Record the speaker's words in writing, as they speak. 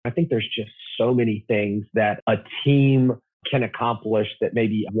I think there's just so many things that a team can accomplish that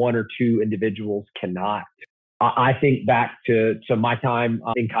maybe one or two individuals cannot. I think back to my time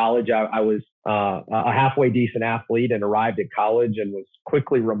in college. I was a halfway decent athlete and arrived at college and was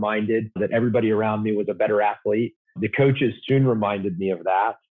quickly reminded that everybody around me was a better athlete. The coaches soon reminded me of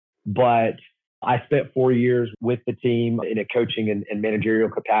that. But I spent 4 years with the team in a coaching and managerial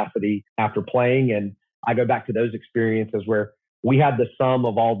capacity after playing. And I go back to those experiences where we had the sum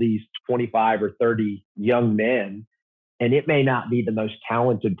of all these 25 or 30 young men, and it may not be the most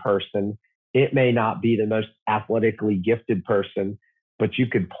talented person. It may not be the most athletically gifted person, but you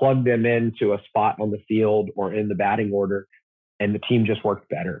could plug them into a spot on the field or in the batting order, and the team just worked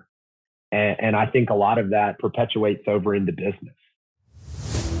better. And I think a lot of that perpetuates over into business.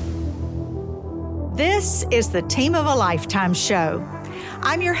 This is the Team of a Lifetime show.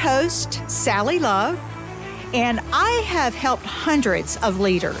 I'm your host, Sally Love, and I have helped hundreds of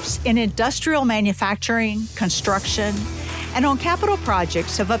leaders in industrial manufacturing, construction, and on capital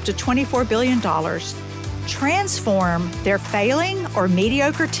projects of up to $24 billion transform their failing or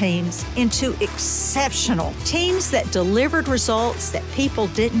mediocre teams into exceptional teams that delivered results that people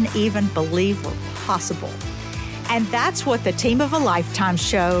didn't even believe were possible. And that's what the Team of a Lifetime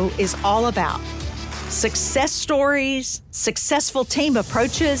show is all about. Success stories, successful team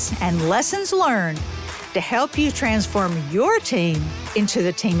approaches, and lessons learned to help you transform your team into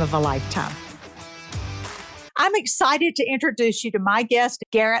the team of a lifetime. I'm excited to introduce you to my guest,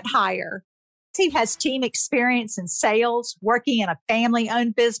 Garrett Hyer. He has team experience in sales, working in a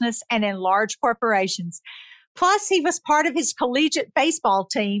family-owned business, and in large corporations. Plus, he was part of his collegiate baseball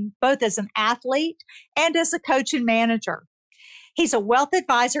team, both as an athlete and as a coach and manager. He's a wealth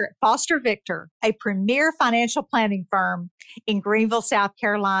advisor at Foster Victor, a premier financial planning firm in Greenville, South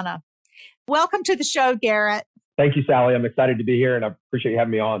Carolina. Welcome to the show, Garrett. Thank you, Sally. I'm excited to be here, and I appreciate you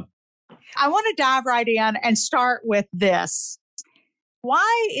having me on. I want to dive right in and start with this.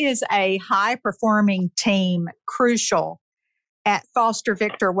 Why is a high-performing team crucial at Foster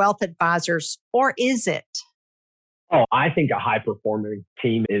Victor Wealth Advisors, or is it? Oh, I think a high-performing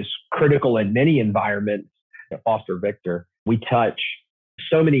team is critical in many environments at Foster Victor. We touch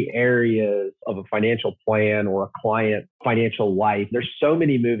so many areas of a financial plan or a client financial life. There's so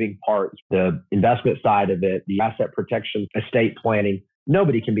many moving parts. The investment side of it, the asset protection, estate planning.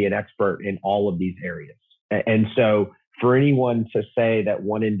 Nobody can be an expert in all of these areas. And so for anyone to say that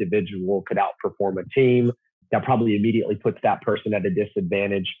one individual could outperform a team, that probably immediately puts that person at a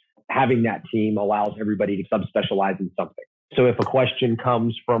disadvantage. Having that team allows everybody to subspecialize in something. So if a question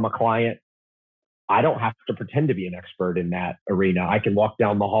comes from a client, I don't have to pretend to be an expert in that arena. I can walk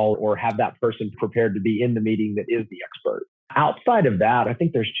down the hall or have that person prepared to be in the meeting that is the expert. Outside of that, I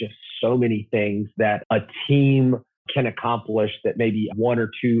think there's just so many things that a team can accomplish that maybe one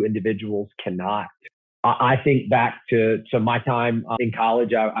or two individuals cannot. I think back to my time in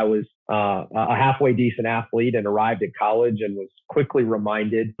college. I was a halfway decent athlete and arrived at college and was quickly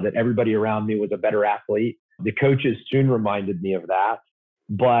reminded that everybody around me was a better athlete. The coaches soon reminded me of that.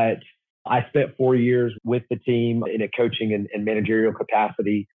 But I spent 4 years with the team in a coaching and managerial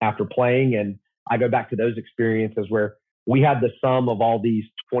capacity after playing. And I go back to those experiences where we had the sum of all these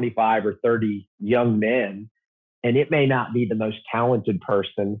 25 or 30 young men, and it may not be the most talented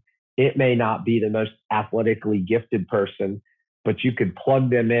person. It may not be the most athletically gifted person, but you could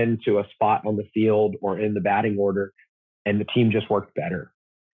plug them into a spot on the field or in the batting order, and the team just worked better.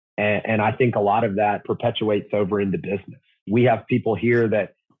 And I think a lot of that perpetuates over into business. We have people here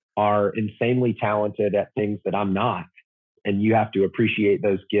that are insanely talented at things that I'm not. And you have to appreciate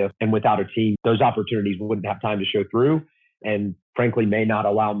those gifts. And without a team, those opportunities wouldn't have time to show through, and frankly, may not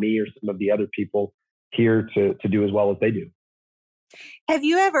allow me or some of the other people here to do as well as they do. Have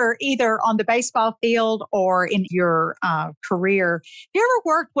you ever, either on the baseball field or in your career, have you ever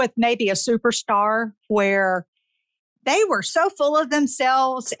worked with maybe a superstar where they were so full of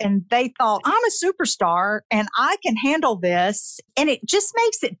themselves and they thought, I'm a superstar and I can handle this, and it just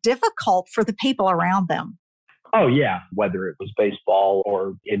makes it difficult for the people around them? Oh, yeah. Whether it was baseball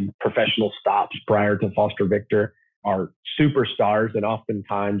or in professional stops prior to Foster Victor, are superstars. And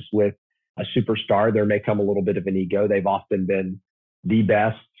oftentimes with a superstar, there may come a little bit of an ego. They've often been the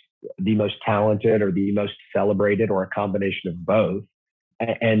best, the most talented, or the most celebrated, or a combination of both.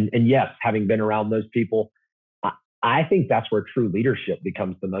 And yes, having been around those people, I think that's where true leadership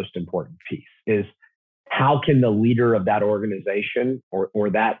becomes the most important piece, is how can the leader of that organization or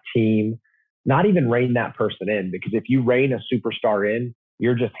that team not even rein that person in? Because if you rein a superstar in,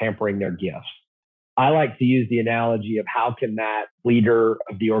 you're just hampering their gifts. I like to use the analogy of how can that leader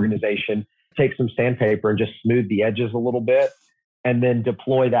of the organization take some sandpaper and just smooth the edges a little bit and then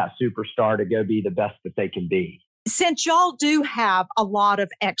deploy that superstar to go be the best that they can be. Since y'all do have a lot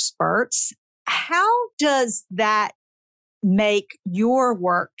of experts, how does that make your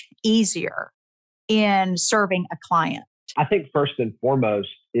work easier in serving a client? I think first and foremost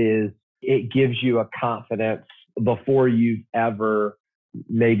is it gives you a confidence before you've ever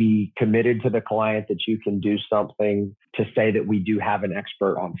maybe committed to the client that you can do something to say that we do have an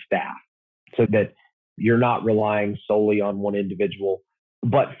expert on staff so that you're not relying solely on one individual.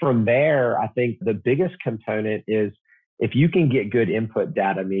 But from there, I think the biggest component is if you can get good input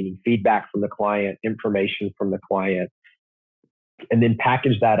data, meaning feedback from the client, information from the client, and then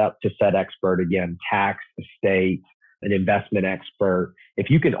package that up to said expert, again, tax, estate, an investment expert. If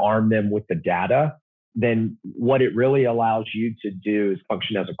you can arm them with the data, then what it really allows you to do is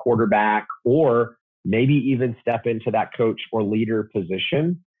function as a quarterback or maybe even step into that coach or leader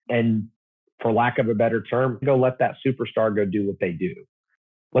position. And for lack of a better term, go let that superstar go do what they do.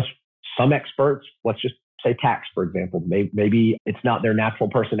 Some experts, let's just say tax, for example, maybe it's not their natural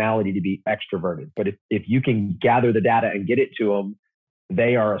personality to be extroverted, but if you can gather the data and get it to them,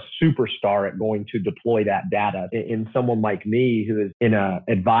 they are a superstar at going to deploy that data. In someone like me who is in an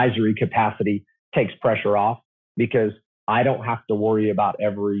advisory capacity, takes pressure off because I don't have to worry about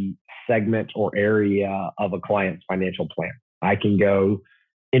every segment or area of a client's financial plan. I can go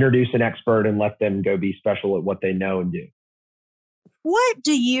introduce an expert and let them go be special at what they know and do. What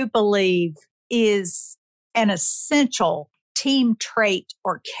do you believe is an essential team trait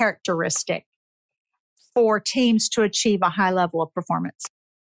or characteristic for teams to achieve a high level of performance?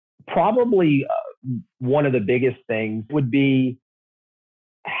 Probably one of the biggest things would be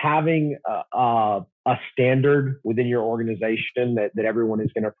having a standard within your organization that everyone is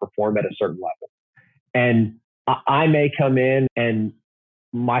going to perform at a certain level. And I may come in and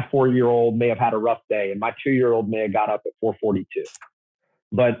my 4-year-old may have had a rough day and my 2-year-old may have got up at 4:42.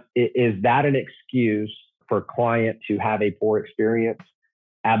 But is that an excuse for a client to have a poor experience?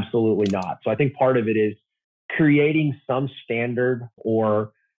 Absolutely not. So I think part of it is creating some standard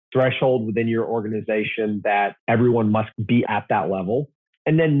or threshold within your organization that everyone must be at that level,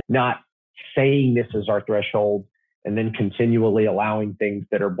 and then not saying this is our threshold and then continually allowing things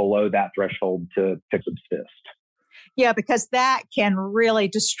that are below that threshold to subsist. Yeah, because that can really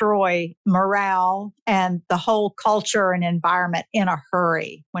destroy morale and the whole culture and environment in a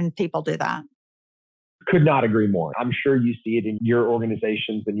hurry when people do that. Could not agree more. I'm sure you see it in your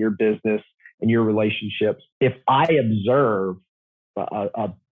organizations and your business and your relationships. If I observe a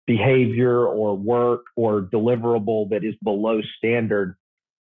behavior or work or deliverable that is below standard,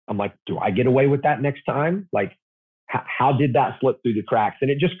 I'm like, do I get away with that next time? Like, how did that slip through the cracks?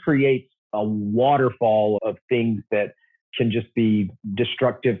 And it just creates a waterfall of things that can just be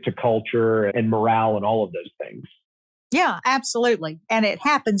destructive to culture and morale and all of those things. Yeah, absolutely. And it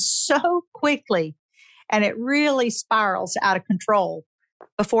happens so quickly and it really spirals out of control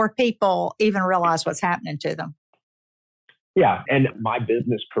before people even realize what's happening to them. Yeah. And my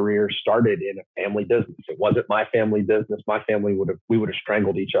business career started in a family business. It wasn't my family business. My family we would have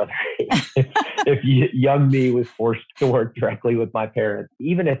strangled each other if young me was forced to work directly with my parents.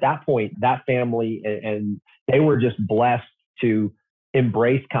 Even at that point, that family and they were just blessed to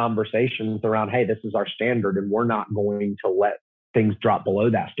embrace conversations around, hey, this is our standard and we're not going to let things drop below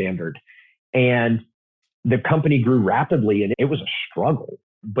that standard. And the company grew rapidly and it was a struggle,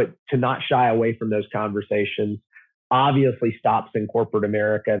 but to not shy away from those conversations obviously stops in corporate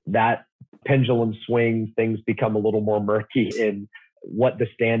America. That pendulum swings, things become a little more murky in what the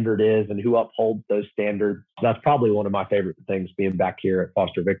standard is and who upholds those standards. That's probably one of my favorite things being back here at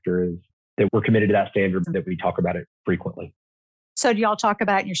Foster Victor is that we're committed to that standard, that we talk about it frequently. So do y'all talk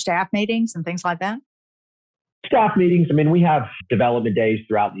about it in your staff meetings and things like that? Staff meetings. I mean, we have development days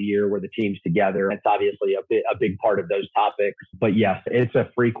throughout the year where the team's together. It's obviously a big part of those topics. But yes, it's a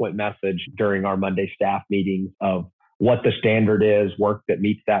frequent message during our Monday staff meetings of what the standard is, work that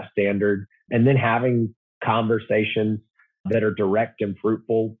meets that standard, and then having conversations that are direct and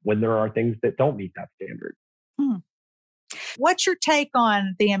fruitful when there are things that don't meet that standard. What's your take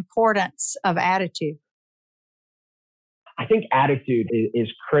on the importance of attitude? I think attitude is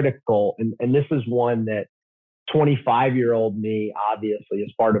critical. And this is one that 25-year-old me, obviously,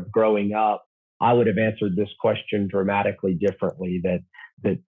 as part of growing up, I would have answered this question dramatically differently,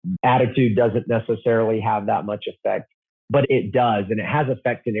 that attitude doesn't necessarily have that much effect, but it does. And it has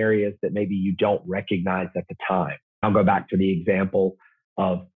effect in areas that maybe you don't recognize at the time. I'll go back to the example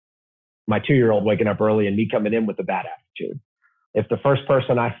of my 2-year-old waking up early and me coming in with a bad attitude. If the first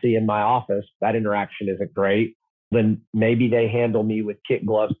person I see in my office, that interaction isn't great, then maybe they handle me with kid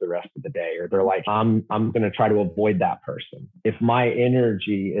gloves the rest of the day, or they're like, I'm going to try to avoid that person. If my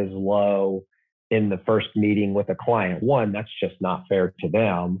energy is low in the first meeting with a client, one, that's just not fair to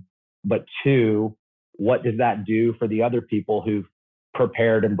them. But two, what does that do for the other people who've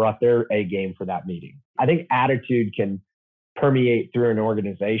prepared and brought their A game for that meeting? I think attitude can permeate through an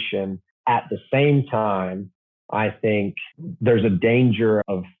organization. At the same time, I think there's a danger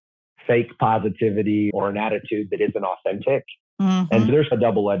of fake positivity or an attitude that isn't authentic. Mm-hmm. And there's a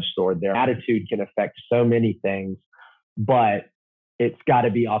double-edged sword there. Attitude can affect so many things, but it's got to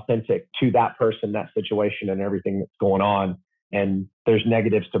be authentic to that person, that situation, and everything that's going on. And there's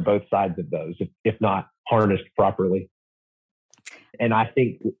negatives to both sides of those, if not harnessed properly. And I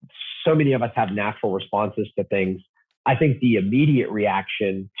think so many of us have natural responses to things. I think the immediate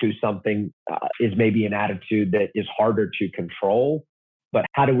reaction to something is maybe an attitude that is harder to control. But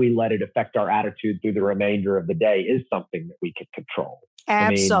how do we let it affect our attitude through the remainder of the day is something that we can control.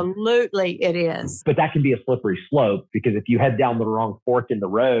 Absolutely, it is. But that can be a slippery slope, because if you head down the wrong fork in the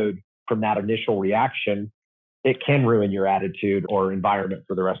road from that initial reaction, it can ruin your attitude or environment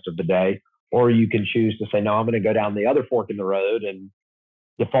for the rest of the day. Or you can choose to say, no, I'm going to go down the other fork in the road and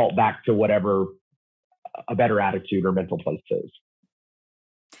default back to whatever a better attitude or mental place is.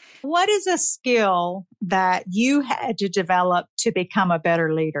 What is a skill that you had to develop to become a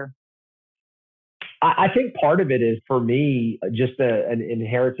better leader? I think part of it is, for me, just an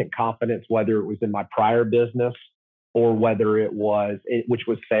inherent confidence, whether it was in my prior business or whether it was, which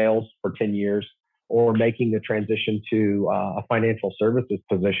was sales for 10 years, or making the transition to a financial services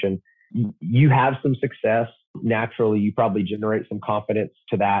position. You have some success. Naturally, you probably generate some confidence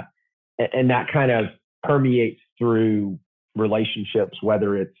to that. And that kind of permeates through relationships,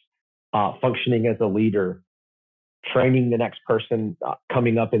 whether it's functioning as a leader, training the next person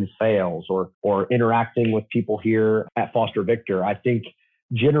coming up in sales, or interacting with people here at Foster Victor. I think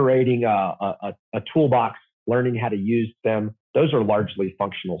generating a toolbox, learning how to use them, those are largely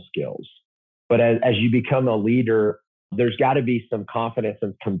functional skills. But as you become a leader, there's got to be some confidence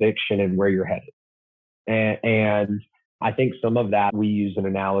and conviction in where you're headed. And I think some of that, we use an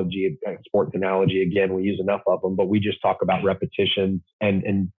analogy, a sports analogy. Again, we use enough of them, but we just talk about repetitions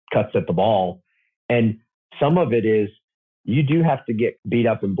and cuts at the ball. And some of it is, you do have to get beat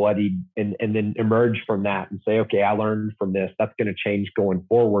up and bloodied and then emerge from that and say, okay, I learned from this. That's going to change going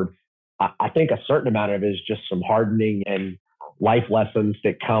forward. I think a certain amount of it is just some hardening and life lessons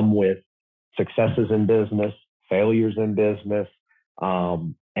that come with successes in business, failures in business,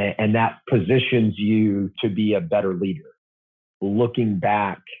 and that positions you to be a better leader. Looking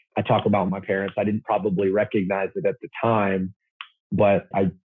back, I talk about my parents. I didn't probably recognize it at the time, but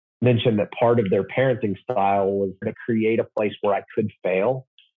I mentioned that part of their parenting style was to create a place where I could fail,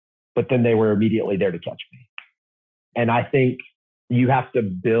 but then they were immediately there to catch me. And I think you have to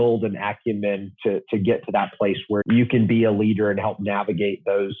build an acumen to get to that place where you can be a leader and help navigate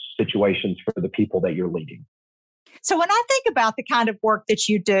those situations for the people that you're leading. So when I think about the kind of work that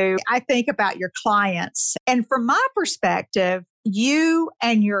you do, I think about your clients. And from my perspective, you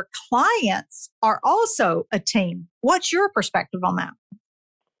and your clients are also a team. What's your perspective on that?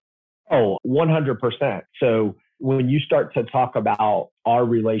 Oh, 100%. So when you start to talk about our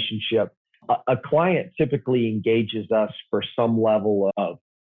relationship, a client typically engages us for some level of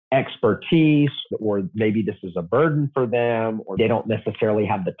expertise, or maybe this is a burden for them, or they don't necessarily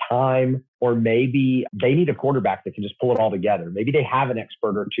have the time, or maybe they need a quarterback that can just pull it all together. Maybe they have an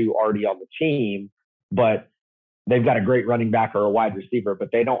expert or two already on the team, but they've got a great running back or a wide receiver, but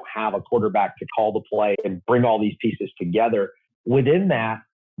they don't have a quarterback to call the play and bring all these pieces together. Within that,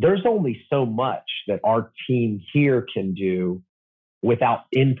 there's only so much that our team here can do without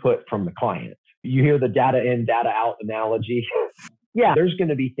input from the client. You hear the data in, data out analogy. Yeah, there's going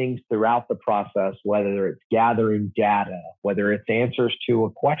to be things throughout the process, whether it's gathering data, whether it's answers to a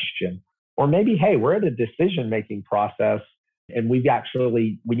question, or maybe, hey, we're at a decision-making process and we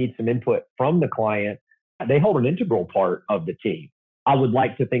need some input from the client. They hold an integral part of the team. I would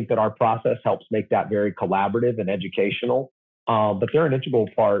like to think that our process helps make that very collaborative and educational, but they're an integral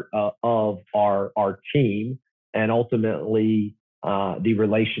part of our team, and ultimately the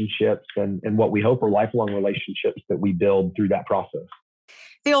relationships and what we hope are lifelong relationships that we build through that process.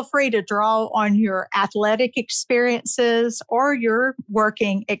 Feel free to draw on your athletic experiences or your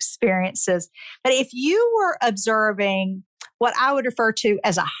working experiences. But if you were observing what I would refer to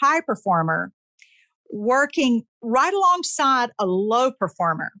as a high performer working right alongside a low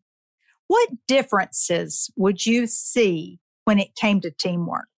performer, what differences would you see when it came to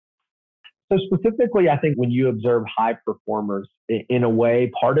teamwork? So specifically, I think when you observe high performers, in a way,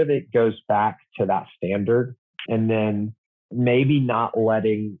 part of it goes back to that standard. and then maybe not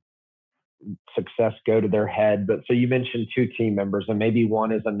letting success go to their head. But so you mentioned two team members, and maybe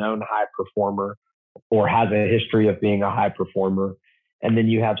one is a known high performer or has a history of being a high performer. And then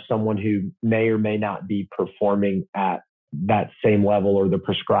you have someone who may or may not be performing at that same level or the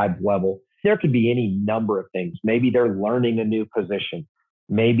prescribed level. There could be any number of things. Maybe they're learning a new position.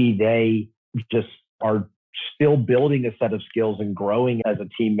 Maybe they just are still building a set of skills and growing as a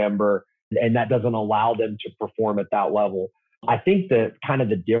team member, and that doesn't allow them to perform at that level. I think that kind of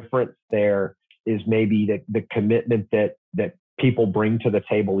the difference there is maybe the commitment that people bring to the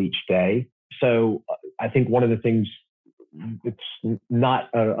table each day. So I think one of the things, it's not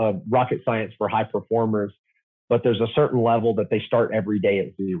a rocket science for high performers, but there's a certain level that they start every day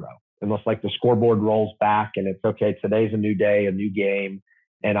at zero. Unless like the scoreboard rolls back and it's okay, today's a new day, a new game,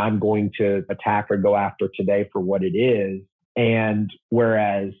 and I'm going to attack or go after today for what it is. And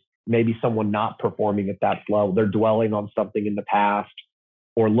whereas maybe someone not performing at that level, they're dwelling on something in the past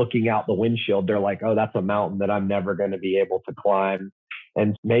or looking out the windshield. They're like, oh, that's a mountain that I'm never going to be able to climb.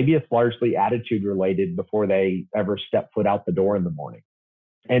 And maybe it's largely attitude related before they ever step foot out the door in the morning.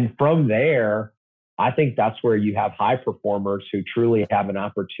 And from there, I think that's where you have high performers who truly have an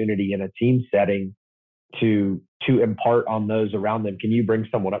opportunity in a team setting to impart on those around them. Can you bring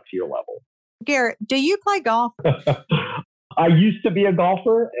someone up to your level? Garrett, do you play golf? I used to be a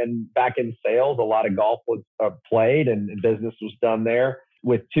golfer, and back in sales, a lot of golf was played and business was done there.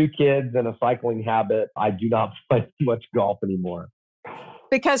 With two kids and a cycling habit, I do not play much golf anymore.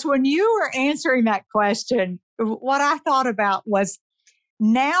 Because when you were answering that question, what I thought about was,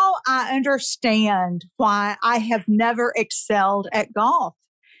 now I understand why I have never excelled at golf.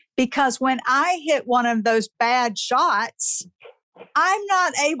 Because when I hit one of those bad shots, I'm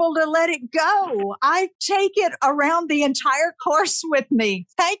not able to let it go. I take it around the entire course with me.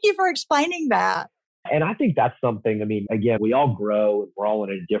 Thank you for explaining that. And I think that's something, I mean, again, we all grow and we're all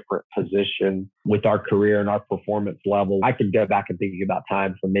in a different position with our career and our performance level. I could go back and thinking about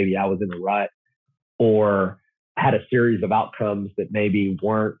times when maybe I was in a rut or had a series of outcomes that maybe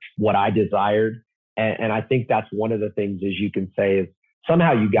weren't what I desired. And I think that's one of the things, as you can say, is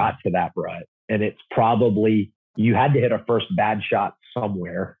somehow you got to that rut. And it's probably you had to hit a first bad shot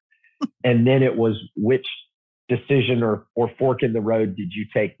somewhere. And then it was which decision or fork in the road did you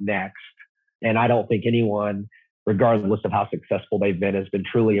take next? And I don't think anyone, regardless of how successful they've been, has been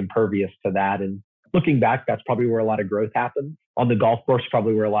truly impervious to that. And looking back, that's probably where a lot of growth happens. On the golf course,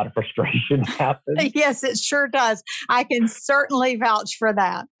 probably where a lot of frustration happens. Yes, it sure does. I can certainly vouch for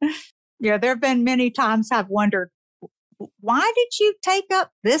that. Yeah, there have been many times I've wondered, why did you take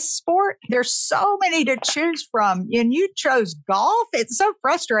up this sport? There's so many to choose from, and you chose golf. It's so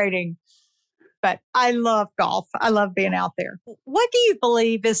frustrating. But I love golf. I love being out there. What do you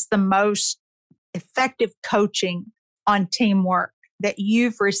believe is the most effective coaching on teamwork that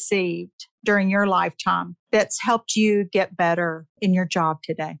you've received during your lifetime that's helped you get better in your job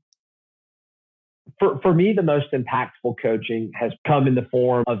today? For me, the most impactful coaching has come in the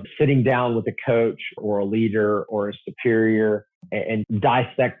form of sitting down with a coach or a leader or a superior and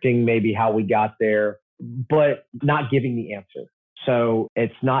dissecting maybe how we got there, but not giving the answer. So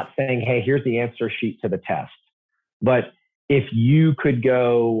it's not saying, hey, here's the answer sheet to the test. But if you could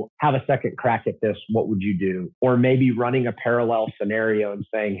go have a second crack at this, what would you do? Or maybe running a parallel scenario and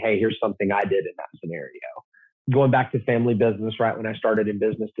saying, hey, here's something I did in that scenario. Going back to family business, right? When I started in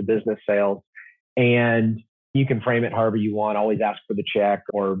business to business sales, and you can frame it however you want, always ask for the check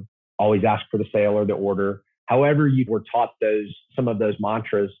or always ask for the sale or the order. However, you were taught some of those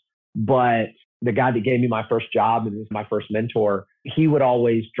mantras. But the guy that gave me my first job and was my first mentor, he would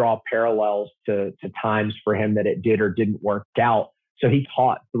always draw parallels to times for him that it did or didn't work out. So he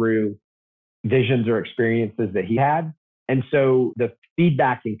taught through visions or experiences that he had. And so the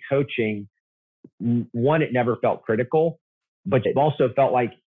feedback and coaching, one, it never felt critical, but it also felt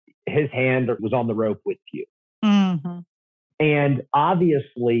like his hand was on the rope with you. Mm-hmm. And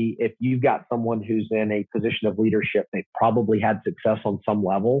obviously, if you've got someone who's in a position of leadership, they've probably had success on some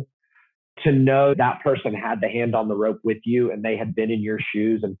level. To know that person had the hand on the rope with you and they had been in your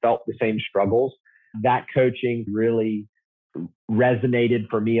shoes and felt the same struggles, that coaching really resonated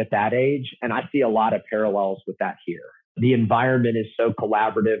for me at that age. And I see a lot of parallels with that here. The environment is so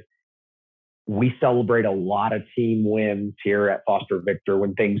collaborative. We celebrate a lot of team wins here at Foster Victor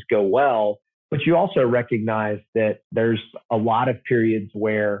when things go well, but you also recognize that there's a lot of periods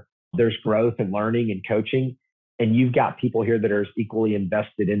where there's growth and learning and coaching. And you've got people here that are equally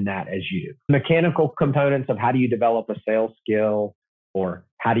invested in that as you. Mechanical components of how do you develop a sales skill or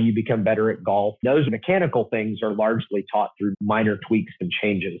how do you become better at golf? Those mechanical things are largely taught through minor tweaks and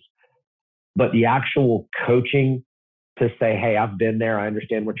changes. but the actual coaching to say, hey, I've been there. I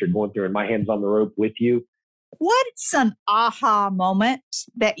understand what you're going through and my hand's on the rope with you. What's an aha moment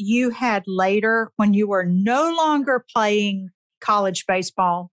that you had later when you were no longer playing college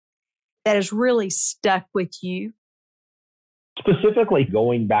baseball that has really stuck with you? Specifically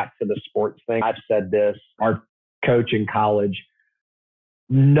going back to the sports thing, I've said this, our coach in college,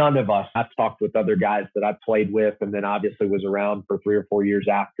 none of us, I've talked with other guys that I played with and then obviously was around for 3 or 4 years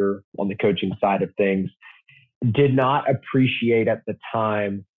after on the coaching side of things, did not appreciate at the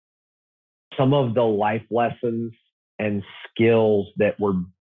time some of the life lessons and skills that were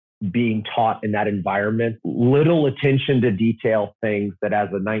being taught in that environment. Little attention to detail things that as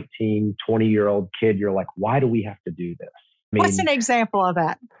a 19, 20-year-old kid, you're like, why do we have to do this? What's an example of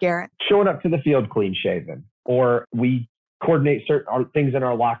that, Garrett? Showing up to the field clean shaven, or we coordinate certain things in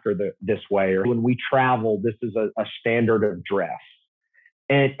our locker this way, or when we travel, this is a standard of dress.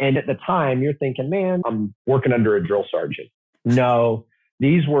 And at the time, you're thinking, man, I'm working under a drill sergeant. No,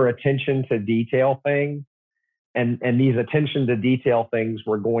 these were attention to detail things. And these attention to detail things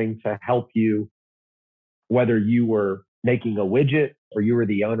were going to help you, whether you were making a widget or you were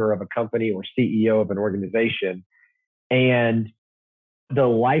the owner of a company or CEO of an organization. And the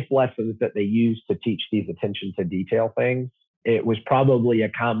life lessons that they used to teach these attention to detail things, it was probably a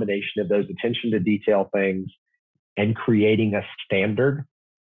combination of those attention to detail things and creating a standard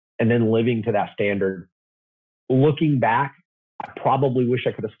and then living to that standard. Looking back, I probably wish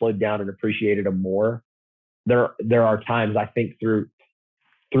I could have slowed down and appreciated them more. There are times I think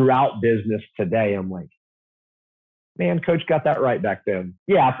throughout business today, I'm like, man, coach got that right back then.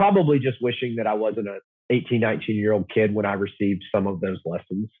 Yeah, probably just wishing that I wasn't a 18, 19-year-old kid when I received some of those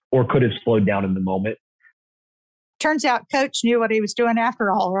lessons or could have slowed down in the moment. Turns out coach knew what he was doing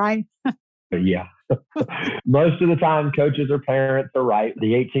after all, right? Yeah. Most of the time, coaches or parents are right.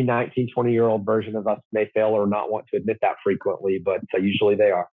 The 18, 19, 20-year-old version of us may fail or not want to admit that frequently, but usually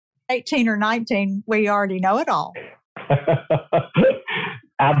they are. 18 or 19, we already know it all.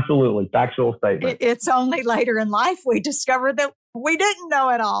 Absolutely. Factual statement. It's only later in life we discover that we didn't know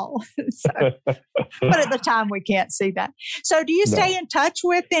it all. But at the time, we can't see that. So do you stay in touch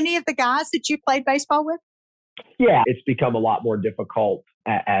with any of the guys that you played baseball with? Yeah, it's become a lot more difficult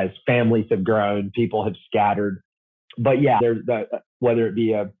as families have grown, people have scattered. But yeah, there's whether it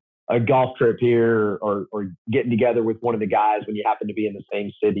be a golf trip here or getting together with one of the guys when you happen to be in the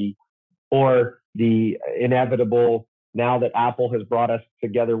same city, or the inevitable, now that Apple has brought us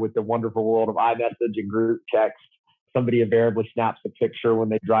together with the wonderful world of iMessage and group text, somebody invariably snaps a picture when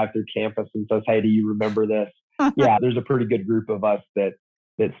they drive through campus and says, hey, do you remember this? Yeah, there's a pretty good group of us that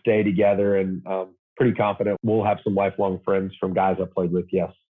stay together, and pretty confident we'll have some lifelong friends from guys I played with,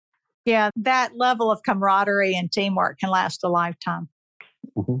 yes. Yeah, that level of camaraderie and teamwork can last a lifetime.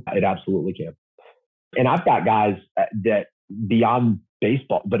 Mm-hmm. It absolutely can. And I've got guys that beyond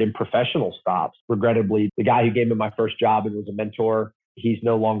baseball, but in professional stops, regrettably, the guy who gave me my first job and was a mentor, he's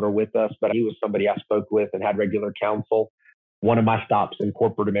no longer with us, but he was somebody I spoke with and had regular counsel. One of my stops in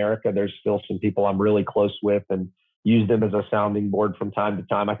corporate America, there's still some people I'm really close with and use them as a sounding board from time to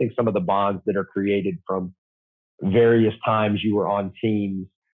time. I think some of the bonds that are created from various times you were on teams,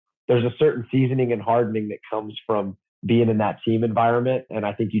 there's a certain seasoning and hardening that comes from being in that team environment. And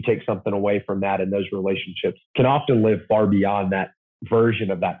I think you take something away from that, and those relationships can often live far beyond that version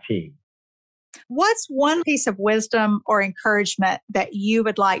of that team. What's one piece of wisdom or encouragement that you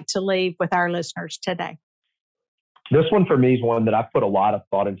would like to leave with our listeners today? This one for me is one that I've put a lot of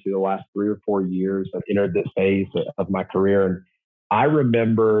thought into the last 3 or 4 years. I've entered this phase of my career. And I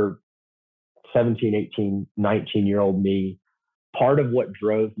remember 17, 18, 19-year-old me, part of what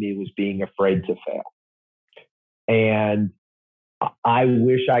drove me was being afraid to fail. And I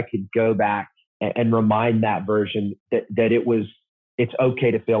wish I could go back and remind that version that it's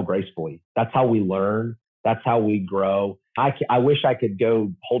okay to fail gracefully. That's how we learn. That's how we grow. I wish I could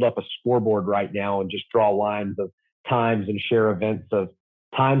go hold up a scoreboard right now and just draw lines of times and share events of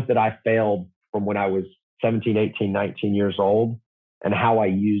times that I failed from when I was 17, 18, 19 years old and how I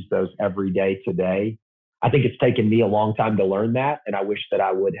use those every day today. I think it's taken me a long time to learn that, and I wish that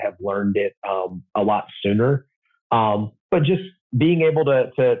I would have learned it a lot sooner. But just being able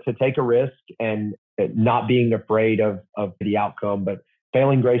to take a risk and not being afraid of the outcome, but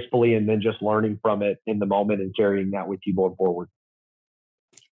failing gracefully and then just learning from it in the moment and carrying that with you going forward.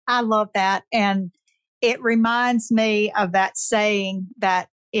 I love that. And it reminds me of that saying that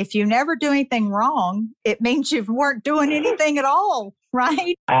if you never do anything wrong, it means you weren't doing anything at all,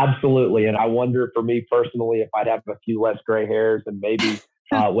 right? Absolutely. And I wonder for me personally, if I'd have a few less gray hairs and maybe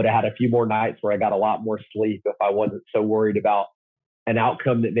would have had a few more nights where I got a lot more sleep if I wasn't so worried about an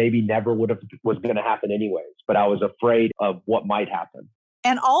outcome that maybe never was going to happen anyways, but I was afraid of what might happen.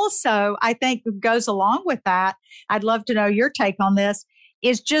 And also, I think goes along with that, I'd love to know your take on this,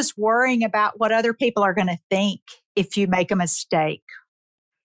 is just worrying about what other people are going to think if you make a mistake.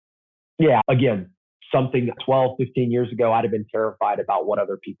 Yeah, again, something 12, 15 years ago, I'd have been terrified about what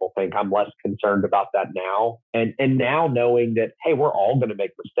other people think. I'm less concerned about that now. And now knowing that, hey, we're all going to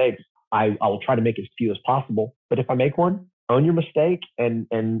make mistakes, I'll try to make as few as possible. But if I make one, own your mistake, and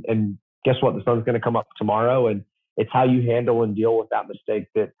guess what? The sun's going to come up tomorrow, and it's how you handle and deal with that mistake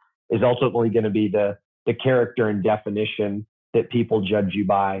that is ultimately going to be the character and definition that people judge you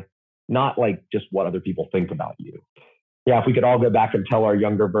by, not like just what other people think about you. Yeah, if we could all go back and tell our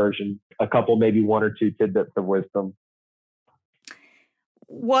younger version a couple, maybe one or two tidbits of wisdom.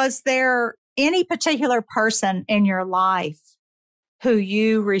 Was there any particular person in your life who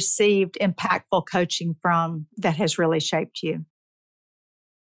you received impactful coaching from that has really shaped you?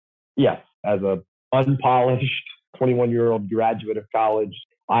 Yes. As a unpolished 21-year-old graduate of college,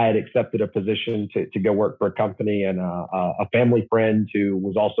 I had accepted a position to go work for a company, and a family friend who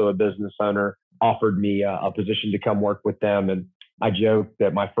was also a business owner offered me a position to come work with them. And I joked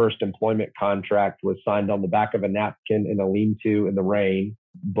that my first employment contract was signed on the back of a napkin in a lean-to in the rain.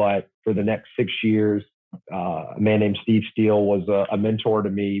 But for the next 6 years, a man named Steve Steele was a mentor to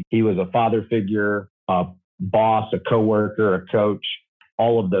me. He was a father figure, a boss, a coworker, a coach,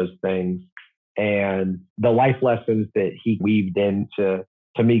 all of those things. And the life lessons that he weaved into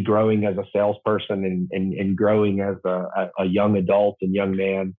me growing as a salesperson and growing as a young adult and young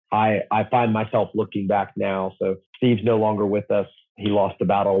man, I find myself looking back now. So Steve's no longer with us. He lost a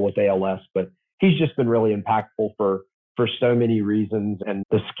battle with ALS, but he's just been really impactful for so many reasons. And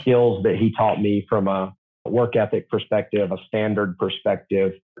the skills that he taught me from a work ethic perspective, a standard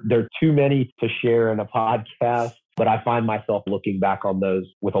perspective, there are too many to share in a podcast, but I find myself looking back on those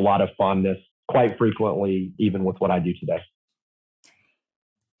with a lot of fondness quite frequently, even with what I do today.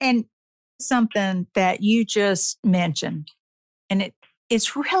 And something that you just mentioned, and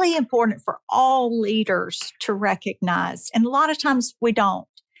it's really important for all leaders to recognize, and a lot of times we don't,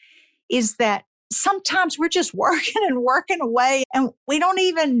 is that sometimes we're just working and working away, and we don't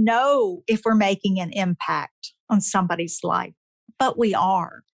even know if we're making an impact on somebody's life. But we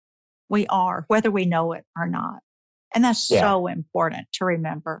are, whether we know it or not. And that's so important to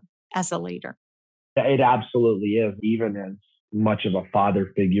remember as a leader. It absolutely is, even as much of a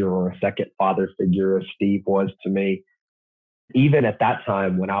father figure or a second father figure as Steve was to me. Even at that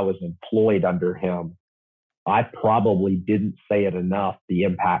time when I was employed under him, I probably didn't say it enough, the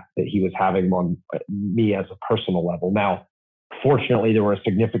impact that he was having on me as a personal level. Now, fortunately, there were a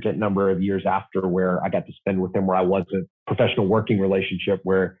significant number of years after where I got to spend with him where I wasn't professional working relationship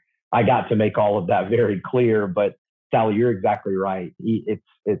where I got to make all of that very clear. But Sally, you're exactly right.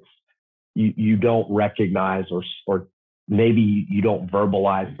 You don't recognize or maybe you don't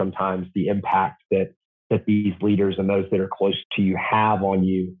verbalize sometimes the impact that these leaders and those that are close to you have on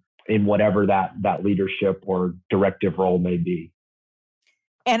you in whatever that leadership or directive role may be.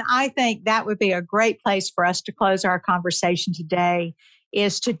 And I think that would be a great place for us to close our conversation today,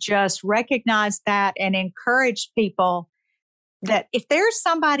 is to just recognize that and encourage people that if there's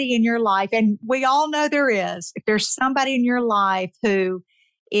somebody in your life, and we all know there is, if there's somebody in your life who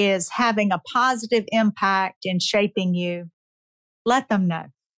is having a positive impact in shaping you, let them know.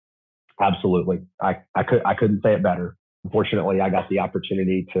 Absolutely. I couldn't say it better. Unfortunately, I got the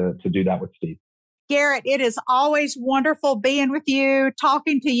opportunity to do that with Steve. Garrett, it is always wonderful being with you,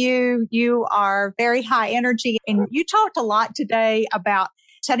 talking to you. You are very high energy, and you talked a lot today about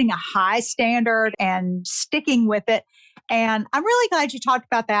setting a high standard and sticking with it. And I'm really glad you talked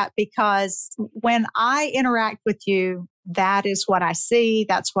about that, because when I interact with you, that is what I see.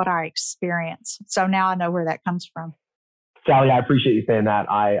 That's what I experience. So now I know where that comes from. Sally, I appreciate you saying that.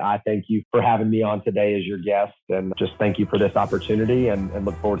 I thank you for having me on today as your guest, and just thank you for this opportunity, and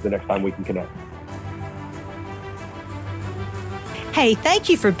look forward to the next time we can connect. Hey, thank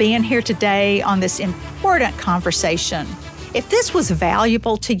you for being here today on this important conversation. If this was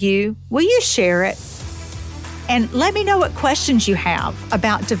valuable to you, will you share it? And let me know what questions you have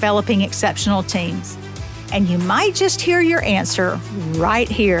about developing exceptional teams. And you might just hear your answer right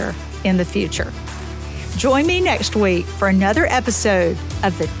here in the future. Join me next week for another episode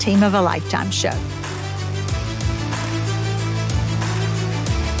of the Team of a Lifetime Show.